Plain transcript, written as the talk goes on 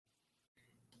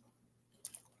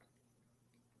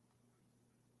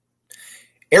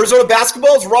Arizona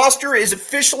basketball's roster is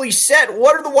officially set.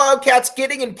 What are the Wildcats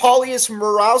getting in Paulius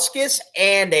Marauskas?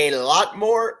 And a lot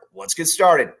more. Let's get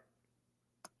started.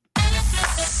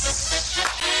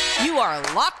 You are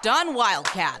Locked On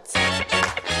Wildcats,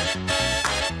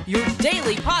 your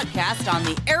daily podcast on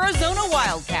the Arizona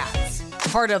Wildcats.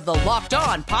 Part of the Locked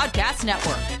On Podcast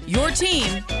Network, your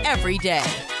team every day.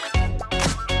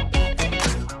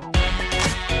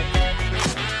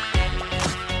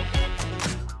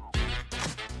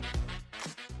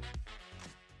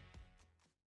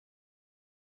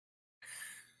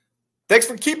 Thanks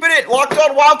for keeping it Locked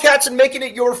On Wildcats and making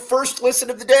it your first listen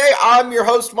of the day. I'm your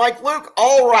host, Mike Luke.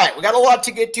 All right, we got a lot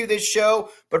to get to this show,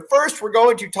 but first we're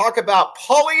going to talk about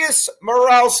Paulius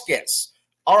Marauskas.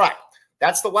 All right,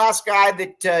 that's the last guy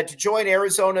that to join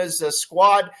Arizona's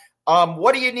squad.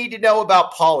 What do you need to know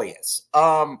about Paulius?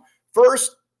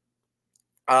 First,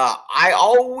 I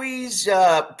always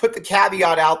put the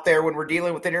caveat out there when we're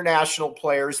dealing with international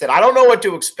players that I don't know what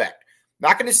to expect.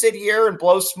 Not going to sit here and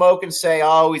blow smoke and say,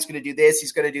 oh, he's going to do this,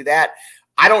 he's going to do that.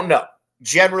 I don't know.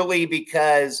 Generally,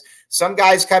 because some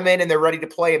guys come in and they're ready to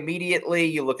play immediately.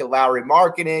 You look at Lauri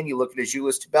Markkanen, you look at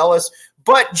Azuolas Tubelis,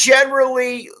 but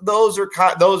generally those are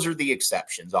the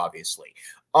exceptions, obviously.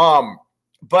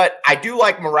 But I do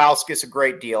like Marauskas a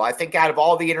great deal. I think out of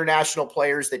all the international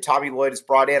players that Tommy Lloyd has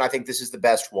brought in, I think this is the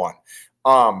best one.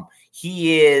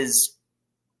 He is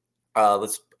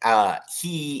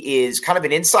he is kind of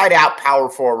an inside-out power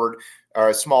forward or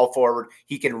a small forward.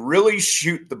 He can really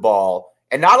shoot the ball.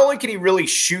 And not only can he really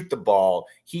shoot the ball,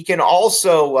 he can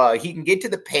also he can get to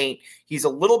the paint. He's a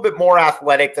little bit more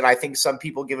athletic than I think some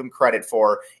people give him credit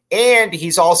for. And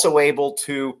he's also able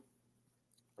to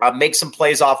make some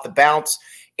plays off the bounce.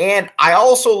 And I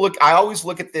always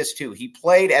look at this too. He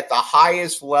played at the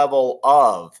highest level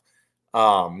of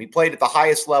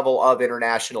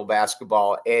international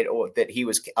basketball that he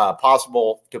was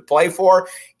possible to play for.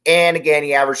 And again,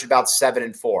 he averaged about 7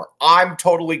 and 4. I'm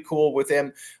totally cool with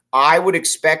him. I would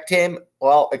expect him.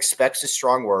 Well, expect's a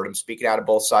strong word. I'm speaking out of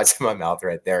both sides of my mouth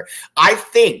right there. I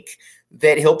think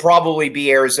that he'll probably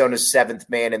be Arizona's 7th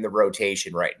man in the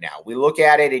rotation right now. We look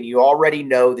at it and you already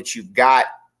know that you've got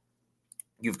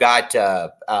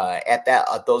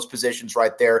at those positions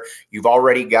right there. You've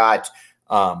already got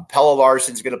Pelle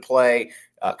Larsson's going to play.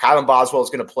 Kylan Boswell is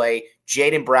going to play.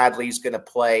 Jaden Bradley is going to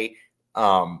play.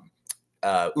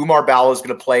 Umar Bala is going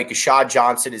to play. Kashad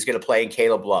Johnson is going to play, and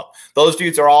Caleb Love. Those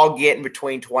dudes are all getting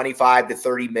between 25 to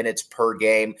 30 minutes per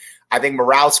game. I think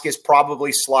Marauskas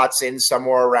probably slots in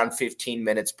somewhere around 15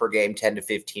 minutes per game, 10 to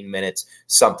 15 minutes,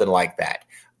 something like that.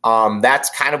 That's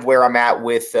kind of where I'm at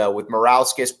with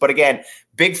Marauskas. But again,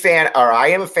 I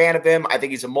am a fan of him. I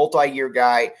think he's a multi-year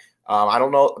guy. I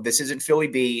don't know. This isn't Philly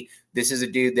B. This is a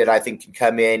dude that I think can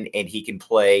come in and he can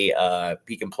play.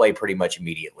 He can play pretty much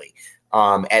immediately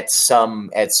at some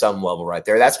level right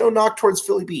there. That's no knock towards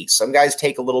Philly B. Some guys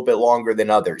take a little bit longer than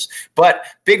others, but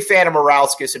big fan of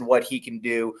Marauskas and what he can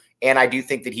do. And I do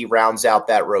think that he rounds out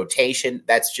that rotation.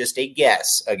 That's just a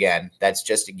guess. Again, that's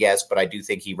just a guess, but I do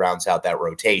think he rounds out that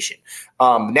rotation.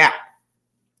 Now.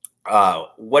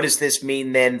 What does this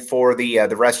mean then for the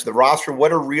rest of the roster?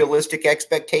 What are realistic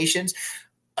expectations?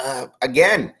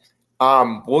 Again,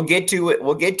 we'll get to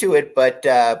it. But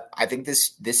I think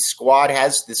this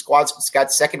squad's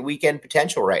got second weekend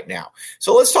potential right now.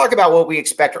 So let's talk about what we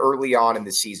expect early on in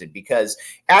the season, because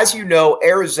as you know,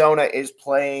 Arizona is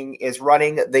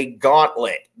running the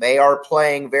gauntlet. They are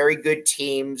playing very good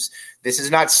teams. This is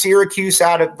not Syracuse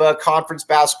out of conference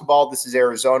basketball. This is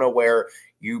Arizona, where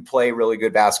you play really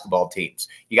good basketball teams.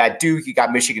 You got Duke, you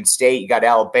got Michigan State, you got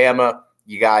Alabama,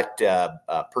 you got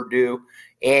Purdue,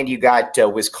 and you got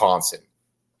Wisconsin.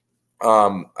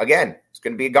 Again, it's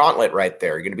going to be a gauntlet right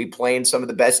there. You're going to be playing some of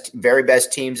the very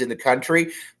best teams in the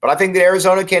country. But I think that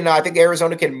Arizona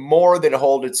can more than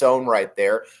hold its own right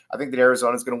there. I think that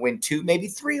Arizona is going to win 2, maybe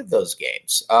 3 of those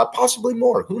games, possibly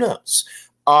more. Who knows?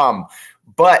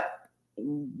 But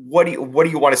what do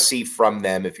you want to see from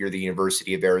them if you're the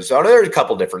University of Arizona? There's a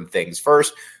couple different things.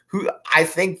 First, I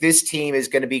think this team is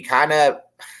going to be kind of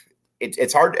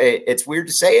it's hard. It's weird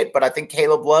to say it, but I think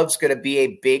Caleb Love's going to be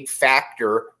a big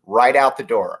factor right out the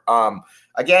door.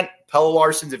 Again, Pelle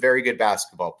Larsson's a very good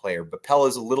basketball player, but Pelle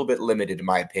is a little bit limited in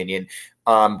my opinion,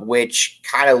 which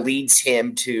kind of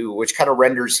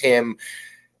renders him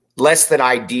less than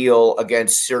ideal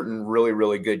against certain really,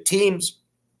 really good teams.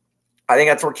 I think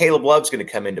that's where Caleb Love's going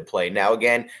to come into play. Now,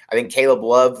 again, I think Caleb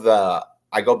Love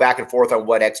I go back and forth on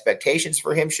what expectations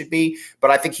for him should be,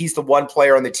 but I think he's the one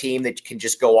player on the team that can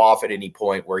just go off at any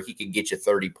point where he can get you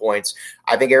 30 points.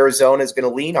 I think Arizona is going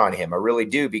to lean on him. I really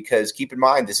do, because keep in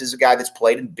mind, this is a guy that's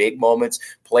played in big moments,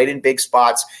 played in big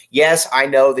spots. Yes, I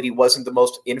know that he wasn't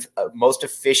the most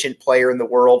efficient player in the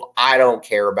world. I don't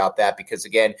care about that because,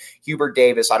 again, Hubert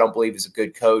Davis, I don't believe is a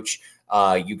good coach.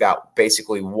 You got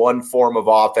basically one form of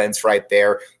offense right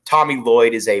there. Tommy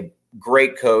Lloyd is a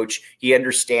great coach. He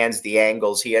understands the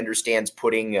angles. He understands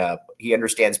putting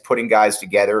guys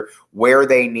together where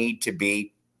they need to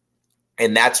be,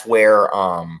 and that's where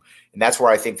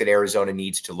I think that Arizona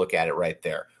needs to look at it right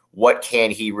there. What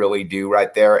can he really do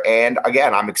right there? And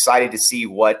again, I'm excited to see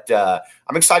what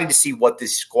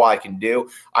this squad can do.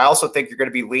 I also think you're going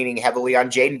to be leaning heavily on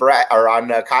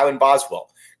Kylan Boswell.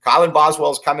 Kylan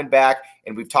Boswell is coming back,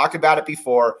 and we've talked about it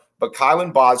before, but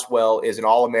Kylan Boswell is an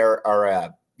not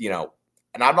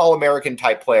an All-American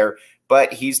type player,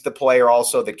 but he's the player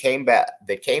also that came back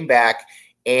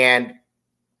and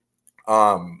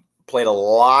played a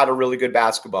lot of really good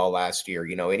basketball last year.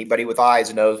 Anybody with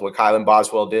eyes knows what Kylan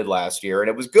Boswell did last year, and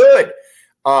it was good.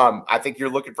 I think you're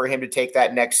looking for him to take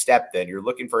that next step. Then you're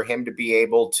looking for him to be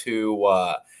able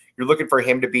to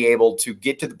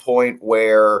get to the point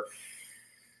where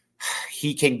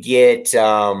he can get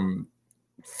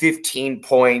 15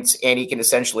 points and he can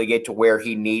essentially get to where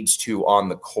he needs to on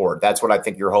the court. That's what I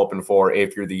think you're hoping for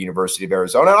if you're the University of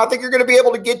Arizona. And I think you're going to be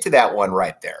able to get to that one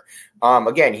right there.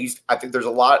 Again, I think there's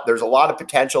a lot of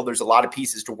potential. There's a lot of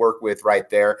pieces to work with right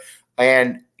there.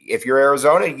 And if you're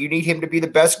Arizona, you need him to be the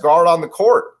best guard on the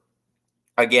court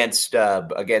against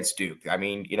Duke. I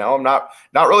mean, I'm not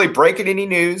really breaking any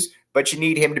news, but you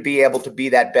need him to be able to be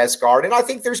that best guard. And I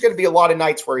think there's going to be a lot of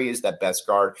nights where he is that best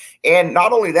guard. And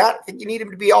not only that, I think you need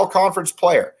him to be all-conference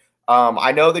player.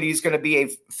 I know that he's going to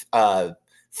be a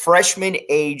freshman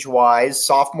age-wise,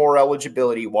 sophomore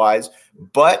eligibility-wise,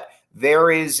 but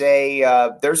there's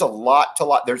a lot to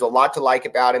like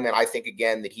about him. And I think,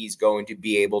 again, that he's going to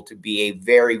be able to be a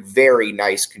very, very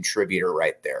nice contributor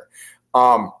right there.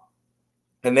 And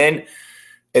then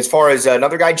as far as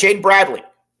another guy, Jaden Bradley.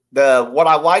 What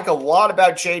I like a lot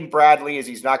about Jaden Bradley is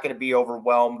he's not going to be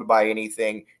overwhelmed by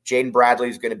anything. Jaden Bradley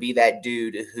is going to be that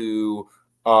dude who,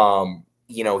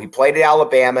 he played at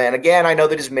Alabama. And again, I know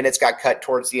that his minutes got cut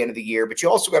towards the end of the year, but you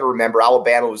also got to remember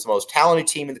Alabama was the most talented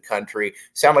team in the country.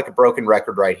 Sound like a broken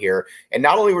record right here. And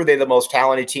not only were they the most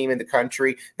talented team in the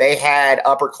country, they had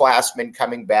upperclassmen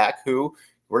coming back who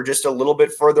we're just a little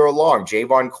bit further along.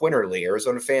 Javon Quinterly.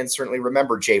 Arizona fans certainly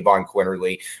remember Javon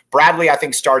Quinterly. Bradley, I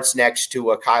think, starts next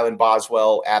to Kylan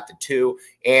Boswell at the 2.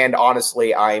 And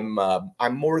honestly, I'm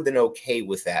more than okay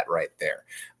with that right there.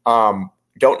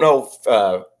 Don't know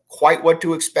quite what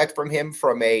to expect from him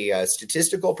from a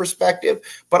statistical perspective,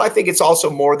 but I think it's also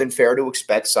more than fair to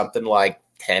expect something like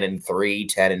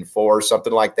 10-3, 10-4,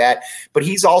 something like that. But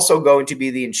he's also going to be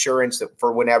the insurance that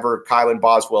for whenever Kylan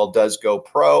Boswell does go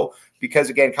pro, because,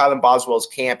 again, Kylan Boswell's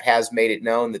camp has made it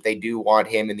known that they do want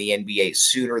him in the NBA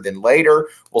sooner than later.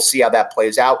 We'll see how that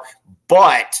plays out.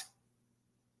 But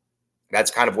that's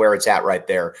kind of where it's at right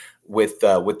there with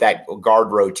that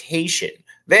guard rotation.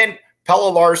 Then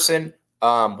Pelle Larsson.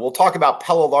 We'll talk about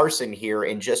Pelle Larsson here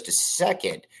in just a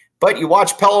second. But you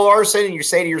watch Pelle Larsson and you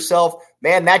say to yourself,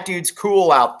 man, that dude's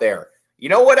cool out there. You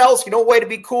know what else? You know a way to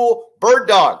be cool? Bird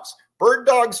Dogs.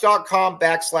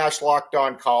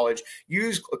 birddogs.com/LockedOnCollege.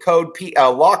 Use code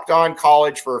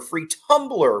LockedOnCollege for a free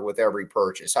tumbler with every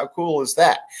purchase. How cool is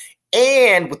that?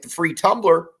 And with the free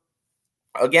tumbler,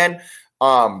 again,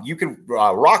 you can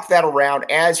rock that around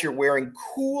as you're wearing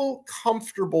cool,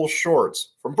 comfortable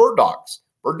shorts from Bird Dogs.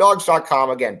 birddogs.com,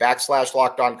 again,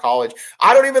 /LockedOnCollege.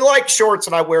 I don't even like shorts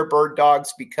and I wear Bird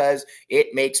Dogs because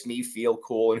it makes me feel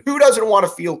cool. And who doesn't want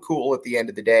to feel cool at the end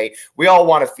of the day? We all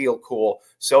want to feel cool.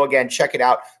 So again, check it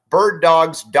out.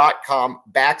 birddogs.com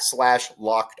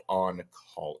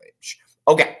 /LockedOnCollege.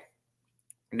 Okay.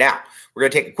 Now we're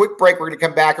going to take a quick break. We're going to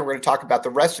come back and we're going to talk about the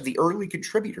rest of the early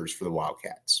contributors for the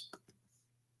Wildcats.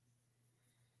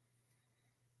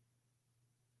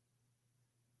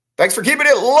 Thanks for keeping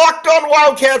it locked on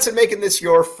Wildcats and making this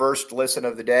your first listen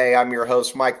of the day. I'm your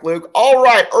host, Mike Luke. All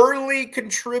right, early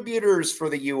contributors for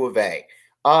the U of A.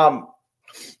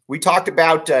 We talked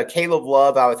about Caleb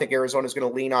Love. I think Arizona's going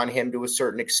to lean on him to a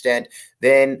certain extent.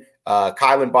 Then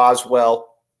Kylan Boswell,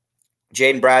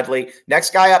 Jaden Bradley.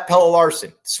 Next guy up, Pelle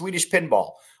Larsson, Swedish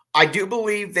pinball. I do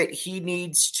believe that he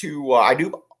needs to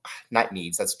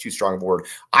that's too strong of a word.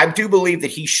 I do believe that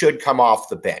he should come off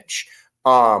the bench.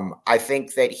 I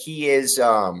think that he is,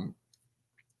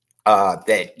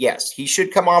 yes, he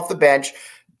should come off the bench.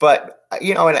 But,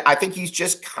 and I think he's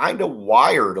just kind of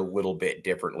wired a little bit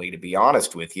differently, to be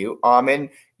honest with you. And,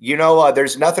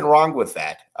 there's nothing wrong with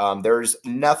that. There's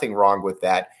nothing wrong with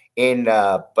that.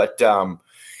 But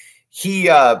he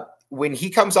when he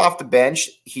comes off the bench,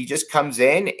 he just comes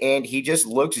in and he just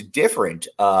looks different.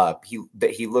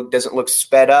 He doesn't look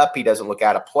sped up. He doesn't look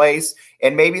out of place.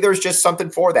 And maybe there's just something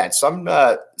for that.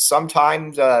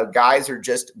 Sometimes guys are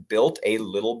just built a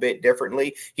little bit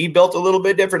differently. He built a little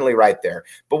bit differently right there.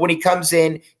 But when he comes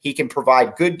in, he can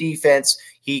provide good defense.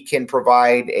 He can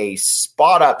provide a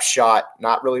spot-up shot,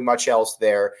 not really much else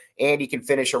there, and he can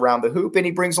finish around the hoop, and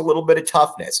he brings a little bit of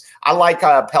toughness. I like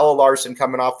Pelle Larsson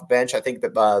coming off the bench. I think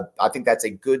that's a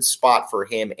good spot for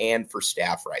him and for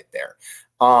staff right there.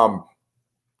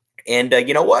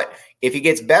 You know what? If he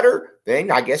gets better,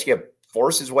 then I guess you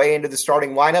force his way into the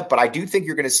starting lineup, but I do think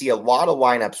you're going to see a lot of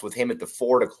lineups with him at the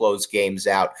 4 to close games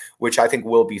out, which I think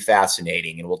will be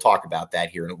fascinating, and we'll talk about that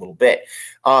here in a little bit.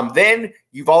 Then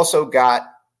you've also got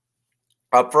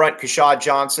up front Keshad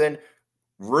Johnson.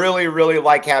 Really, really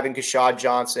like having Keshad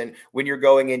Johnson when you're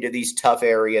going into these tough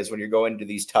areas, when you're going into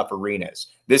these tough arenas.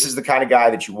 This is the kind of guy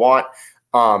that you want.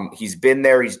 He's been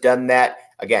there. He's done that.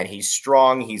 Again, he's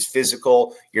strong. He's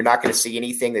physical. You're not going to see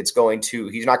anything he's not going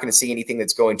to see anything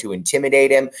that's going to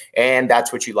intimidate him. And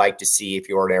that's what you like to see if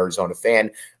you're an Arizona fan.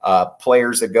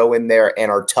 Players that go in there and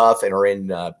are tough and are in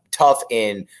tough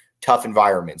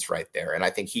environments right there. And I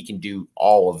think he can do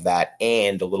all of that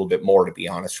and a little bit more, to be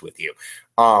honest with you.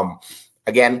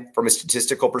 Again, from a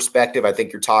statistical perspective, I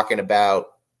think you're talking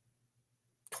about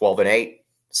 12-8,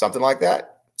 something like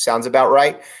that. Sounds about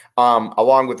right.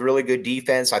 Along with really good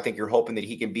defense, I think you're hoping that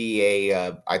he can be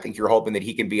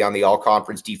on the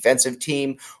all-conference defensive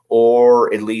team,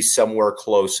 or at least somewhere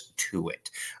close to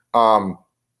it.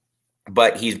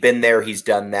 But he's been there, he's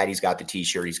done that, he's got the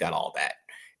T-shirt, he's got all that.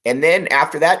 And then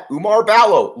after that, Oumar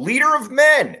Ballo, leader of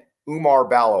men. Oumar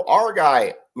Ballo, our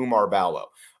guy, Oumar Ballo.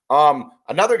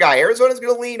 Another guy Arizona's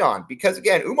going to lean on because,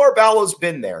 again, Oumar Ballo's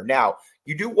been there. Now,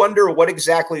 you do wonder what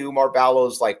exactly Oumar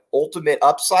Ballo's ultimate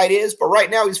upside is, but right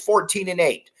now he's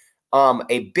 14-8.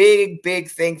 A big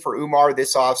thing for Oumar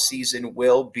this offseason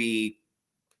will be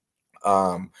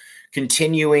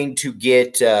continuing to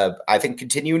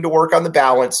work on the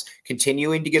balance,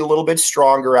 continuing to get a little bit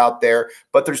stronger out there,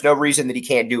 but there's no reason that he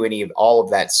can't do all of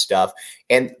that stuff.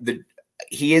 And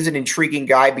he is an intriguing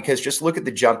guy because just look at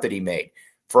the jump that he made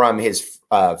from his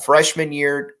freshman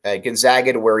year at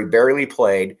Gonzaga to where he barely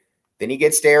played. Then he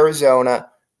gets to Arizona.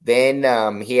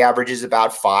 Then he averages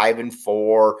about 5 and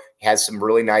 4, has some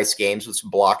really nice games with some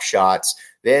block shots.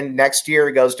 Then next year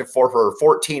he goes to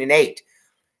 14-8.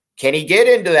 Can he get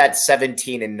into that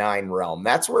 17-9 realm?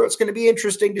 That's where it's going to be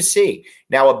interesting to see.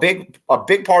 Now, a big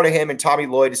part of him, and Tommy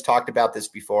Lloyd has talked about this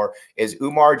before, is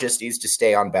Oumar just needs to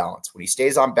stay on balance. When he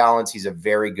stays on balance, he's a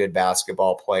very good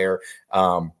basketball player.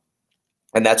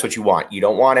 And that's what you want. You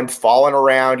don't want him falling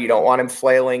around. You don't want him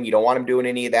flailing. You don't want him doing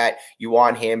any of that. You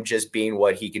want him just being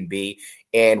what he can be.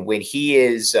 And when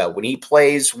he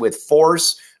plays with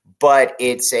force, but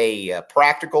it's a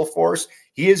practical force,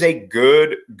 he is a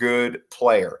good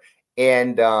player.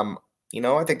 And,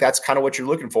 I think that's kind of what you're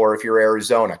looking for if you're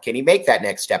Arizona. Can he make that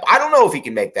next step? I don't know if he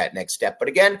can make that next step. But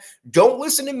again, don't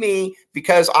listen to me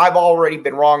because I've already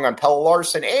been wrong on Pelle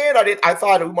Larsson. And I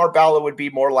thought Oumar Ballo would be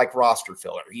more like roster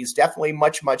filler. He's definitely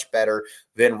much better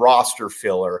than roster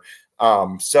filler.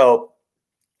 But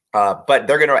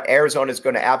Arizona's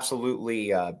going to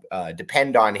absolutely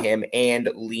depend on him and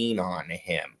lean on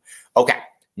him. Okay,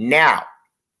 now,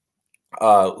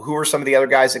 who are some of the other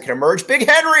guys that can emerge? Big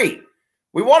Henry.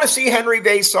 We want to see Henry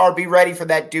Vesar be ready for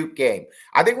that Duke game.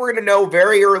 I think we're going to know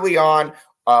very early on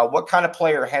what kind of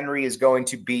player Henry is going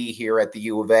to be here at the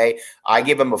U of A. I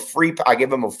give him a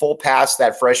full pass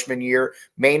that freshman year,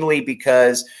 mainly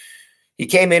because he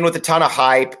came in with a ton of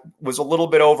hype, was a little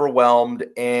bit overwhelmed,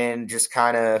 and just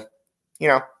kind of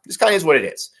is what it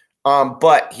is.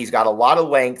 But he's got a lot of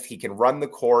length. He can run the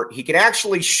court. He can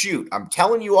actually shoot. I'm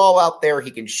telling you all out there,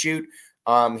 he can shoot.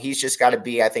 He's just got to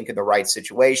be, I think, in the right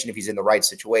situation. If he's in the right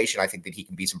situation, I think that he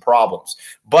can be some problems.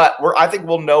 But I think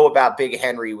we'll know about Big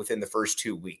Henry within the first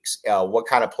 2 weeks. What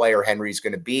kind of player Henry's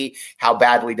going to be? How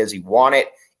badly does he want it?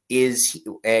 Is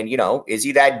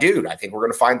he that dude? I think we're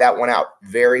going to find that one out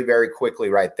very, very quickly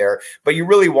right there. But you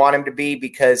really want him to be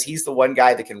because he's the one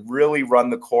guy that can really run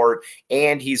the court,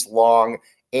 and he's long,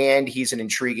 and he's an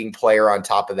intriguing player on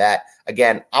top of that.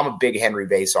 Again, I'm a big Henry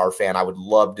Vesar fan. I would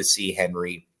love to see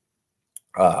Henry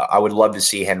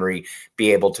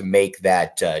be able to make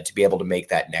that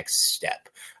next step.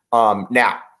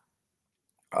 Now,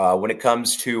 when it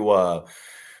comes to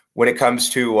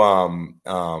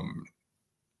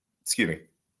excuse me.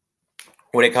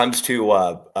 when it comes to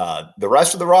the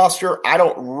rest of the roster, I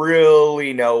don't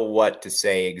really know what to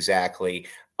say exactly.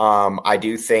 I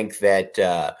do think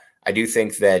that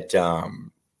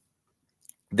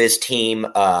this team,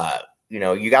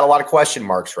 you got a lot of question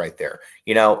marks right there.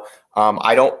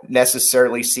 I don't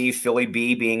necessarily see Philly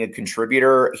B being a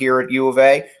contributor here at U of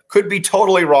A. Could be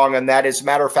totally wrong on that. As a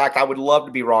matter of fact, I would love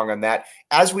to be wrong on that.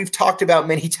 As we've talked about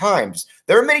many times,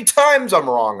 there are many times I'm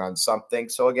wrong on something.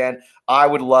 So again, I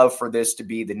would love for this to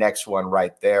be the next one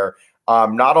right there.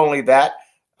 Not only that,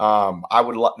 I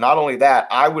would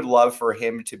love for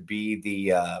him to be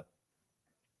the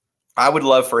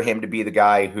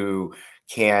guy who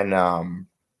can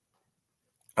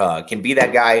be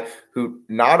that guy who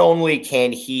not only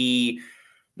can he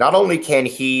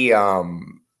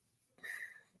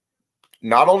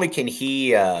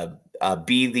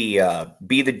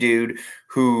be the dude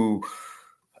who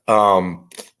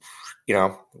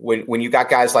when you got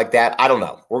guys like that, I don't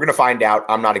know. We're going to find out.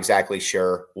 I'm not exactly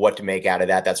sure what to make out of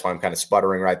that. That's why I'm kind of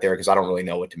sputtering right there because I don't really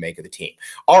know what to make of the team.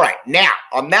 All right. Now,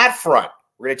 on that front,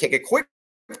 we're going to take a quick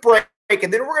break,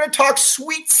 and then we're going to talk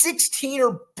Sweet 16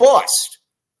 or bust.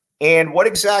 And what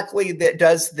exactly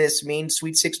does this mean,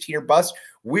 Sweet 16 or bust?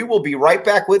 We will be right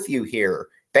back with you here.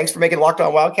 Thanks for making Locked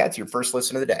On Wildcats your first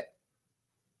listen of the day.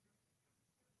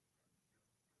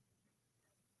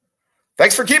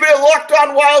 Thanks for keeping it Locked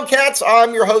On Wildcats.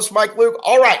 I'm your host, Mike Luke.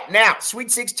 All right, now, Sweet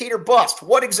 16 or bust.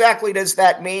 What exactly does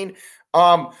that mean?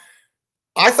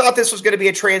 I thought this was going to be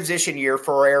a transition year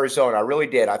for Arizona. I really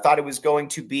did. I thought it was going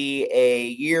to be a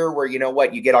year where, you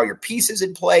get all your pieces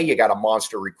in play. You got a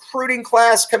monster recruiting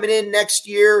class coming in next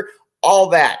year, all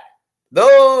that.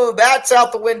 Though that's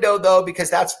out the window, though,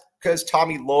 because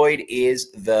Tommy Lloyd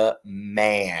is the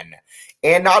man.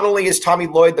 And not only is Tommy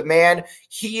Lloyd the man,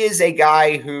 he is a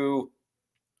guy who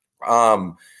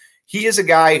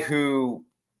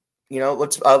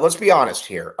let's be honest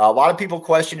here. A lot of people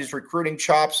question his recruiting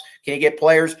chops. Can he get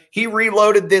players? He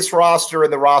reloaded this roster,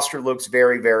 and the roster looks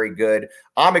very, very good.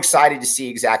 I'm excited to see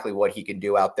exactly what he can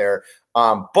do out there.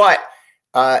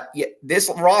 This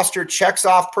roster checks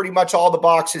off pretty much all the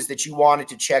boxes that you wanted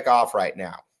to check off right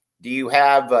now. Do you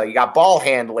have you got ball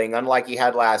handling, unlike you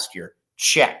had last year?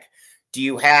 Check. Do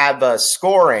you have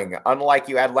scoring, unlike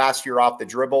you had last year off the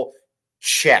dribble?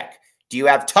 Check. Do you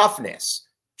have toughness?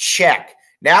 Check.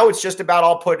 Now it's just about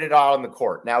all putting it out on the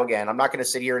court. Now, again, I'm not going to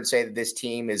sit here and say that this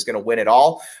team is going to win it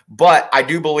all, but I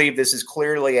do believe this is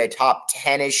clearly a top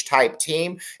 10-ish type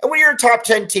team. And when you're a top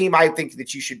 10 team, I think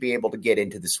that you should be able to get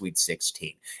into the Sweet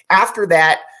 16. After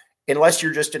that, unless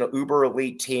you're just an uber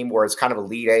elite team where it's kind of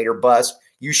elite 8 or bust,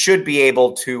 you should be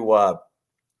able to,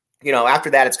 after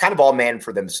that, it's kind of all man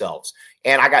for themselves.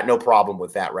 And I got no problem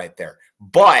with that right there.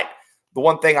 But the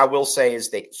one thing I will say is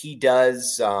that he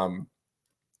does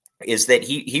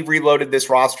he reloaded this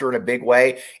roster in a big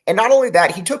way. And not only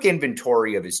that, he took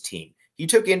inventory of his team. He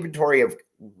took inventory of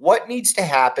what needs to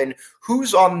happen,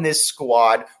 who's on this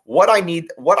squad, what I need,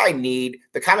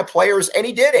 the kind of players, and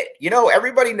he did it.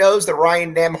 Everybody knows that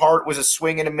Ryan Nembhard was a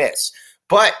swing and a miss.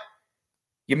 But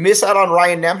you miss out on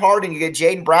Ryan Nembhard and you get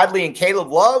Jaden Bradley and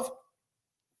Caleb Love,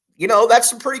 that's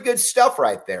some pretty good stuff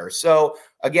right there. So,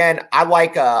 again, I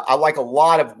like a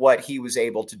lot of what he was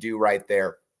able to do right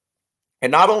there.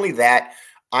 And not only that,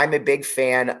 I'm a big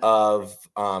fan of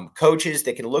coaches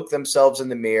that can look themselves in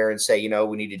the mirror and say,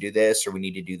 we need to do this or we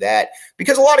need to do that,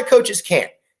 because a lot of coaches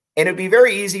can't. And it'd be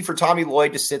very easy for Tommy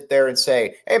Lloyd to sit there and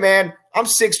say, hey, man, I'm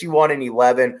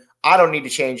 61-11. I don't need to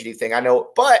change anything. I know.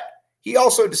 But he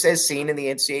also has seen in the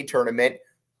NCAA tournament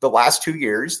the last 2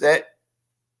 years that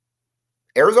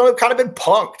Arizona kind of been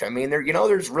punked. I mean,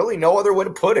 there's really no other way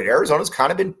to put it. Arizona's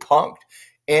kind of been punked.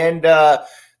 And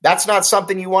that's not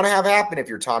something you want to have happen if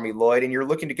you're Tommy Lloyd and you're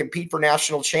looking to compete for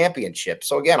national championships.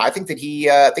 So again, I think that he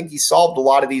solved a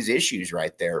lot of these issues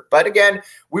right there. But again,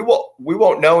 we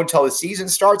won't know until the season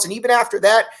starts. And even after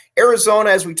that,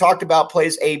 Arizona, as we talked about,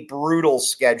 plays a brutal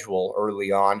schedule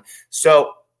early on.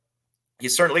 So you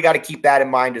certainly got to keep that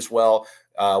in mind as well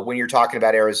when you're talking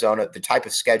about Arizona, the type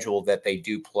of schedule that they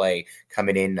do play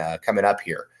coming up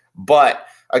here. But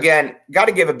again, got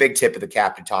to give a big tip of the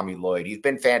cap to Tommy Lloyd. He's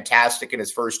been fantastic in his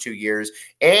first 2 years,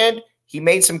 and he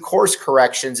made some course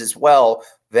corrections as well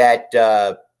that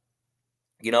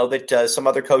some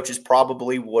other coaches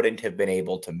probably wouldn't have been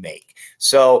able to make.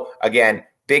 So again,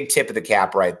 big tip of the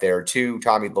cap right there to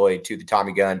Tommy Lloyd, to the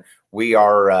Tommy Gun.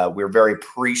 We're very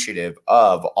appreciative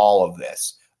of all of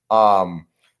this. Now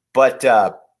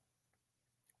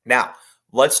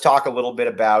let's talk a little bit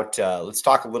about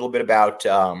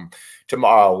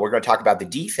tomorrow. We're going to talk about the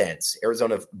defense.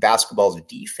 Arizona basketball's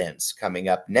defense coming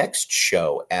up next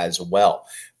show as well.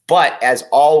 But as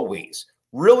always,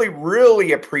 Really,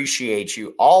 really appreciate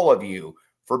you, all of you,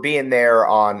 for being there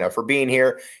for being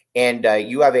here. And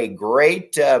you have a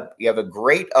great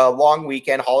long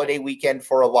weekend, holiday weekend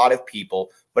for a lot of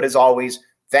people. But as always,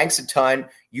 thanks a ton.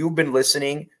 You've been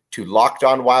listening to Locked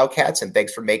On Wildcats, and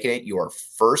thanks for making it your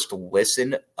first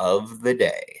listen of the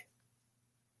day.